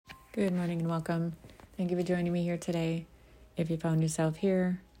Good morning and welcome. Thank you for joining me here today. If you found yourself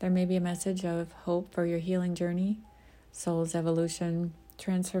here, there may be a message of hope for your healing journey, soul's evolution,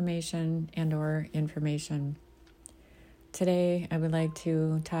 transformation, and/or information. Today, I would like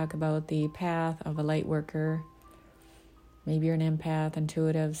to talk about the path of a light worker. Maybe you're an empath,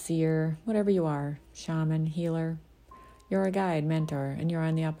 intuitive, seer, whatever you are, shaman, healer. You're a guide, mentor, and you're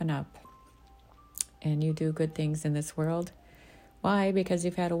on the up and up. And you do good things in this world. Why? Because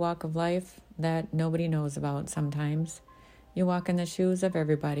you've had a walk of life that nobody knows about sometimes. You walk in the shoes of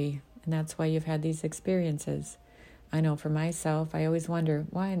everybody, and that's why you've had these experiences. I know for myself, I always wonder,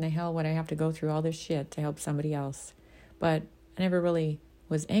 why in the hell would I have to go through all this shit to help somebody else? But I never really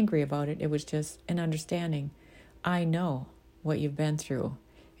was angry about it. It was just an understanding. I know what you've been through.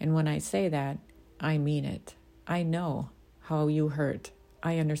 And when I say that, I mean it. I know how you hurt.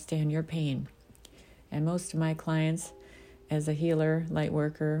 I understand your pain. And most of my clients, as a healer, light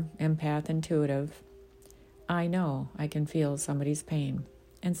worker, empath, intuitive, I know I can feel somebody's pain.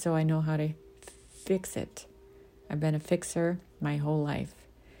 And so I know how to fix it. I've been a fixer my whole life,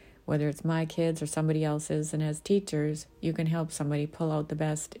 whether it's my kids or somebody else's. And as teachers, you can help somebody pull out the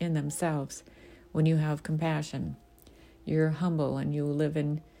best in themselves when you have compassion. You're humble and you live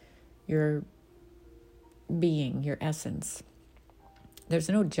in your being, your essence. There's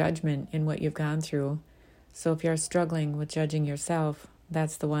no judgment in what you've gone through. So if you're struggling with judging yourself,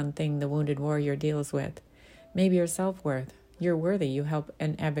 that's the one thing the wounded warrior deals with. Maybe your self-worth. You're worthy. You help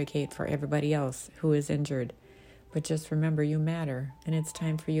and advocate for everybody else who is injured. But just remember, you matter, and it's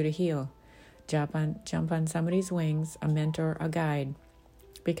time for you to heal. Jump on somebody's wings, a mentor, a guide,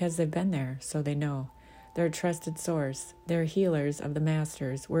 because they've been there, so they know. They're a trusted source. They're healers of the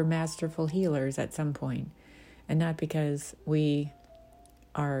masters. We're masterful healers at some point, and not because we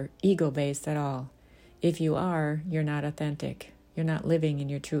are ego-based at all. If you are, you're not authentic. You're not living in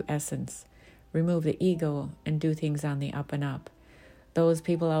your true essence. Remove the ego and do things on the up and up. Those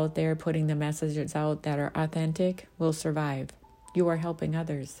people out there putting the messages out that are authentic will survive. You are helping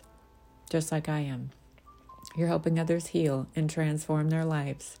others, just like I am. You're helping others heal and transform their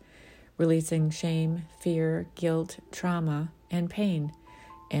lives, releasing shame, fear, guilt, trauma, and pain,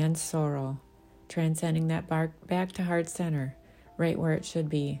 and sorrow, transcending that back to heart center, right where it should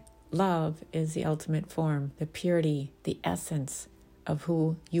be. Love is the ultimate form, the purity, the essence of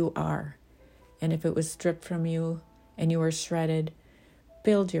who you are. And if it was stripped from you and you were shredded,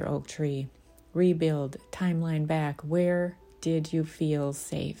 build your oak tree, rebuild, timeline back. Where did you feel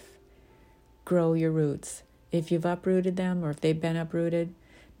safe? Grow your roots. If you've uprooted them or if they've been uprooted,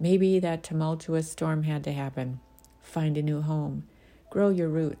 maybe that tumultuous storm had to happen. Find a new home. Grow your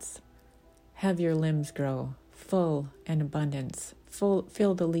roots. Have your limbs grow, full and abundance.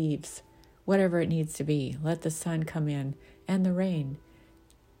 Fill the leaves, whatever it needs to be. Let the sun come in and the rain.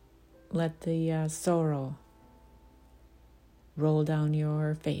 Let the sorrow roll down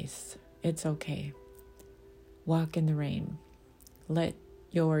your face. It's okay. Walk in the rain. Let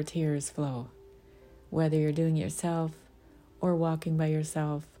your tears flow. Whether you're doing it yourself or walking by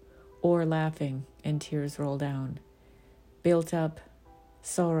yourself or laughing and tears roll down. Built up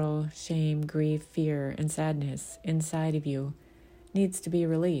sorrow, shame, grief, fear, and sadness inside of you needs to be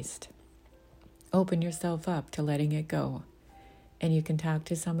released. Open yourself up to letting it go. And you can talk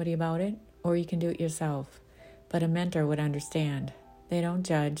to somebody about it, or you can do it yourself. But a mentor would understand. They don't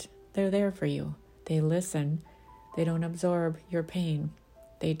judge. They're there for you. They listen. They don't absorb your pain.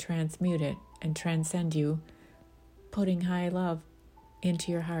 They transmute it and transcend you, putting high love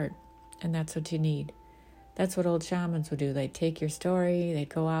into your heart. And that's what you need. That's what old shamans would do. They'd take your story, they'd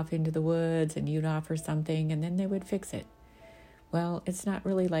go off into the woods, and you'd offer something, and then they would fix it. Well, it's not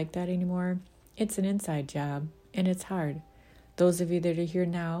really like that anymore. It's an inside job, and it's hard. Those of you that are here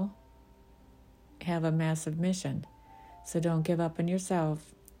now have a massive mission. So don't give up on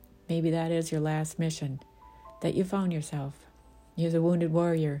yourself. Maybe that is your last mission, that you found yourself. You're the wounded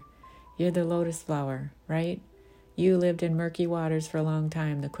warrior. You're the lotus flower, right? You lived in murky waters for a long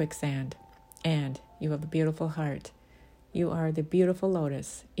time, the quicksand. And you have a beautiful heart. You are the beautiful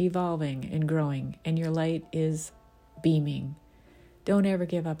lotus, evolving and growing, and your light is beaming. Don't ever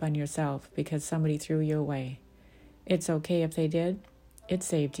give up on yourself because somebody threw you away. It's okay if they did. It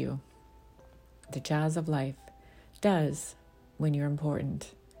saved you. The jaws of life does when you're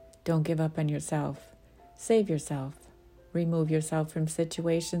important. Don't give up on yourself. Save yourself. Remove yourself from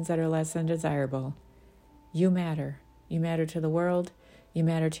situations that are less than desirable. You matter. You matter to the world. You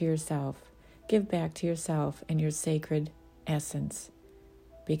matter to yourself. Give back to yourself and your sacred essence,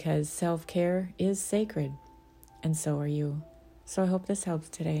 because self-care is sacred, and so are you. So I hope this helps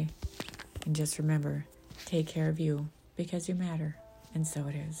today. And just remember, take care of you because you matter. and so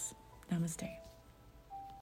it is. Namaste.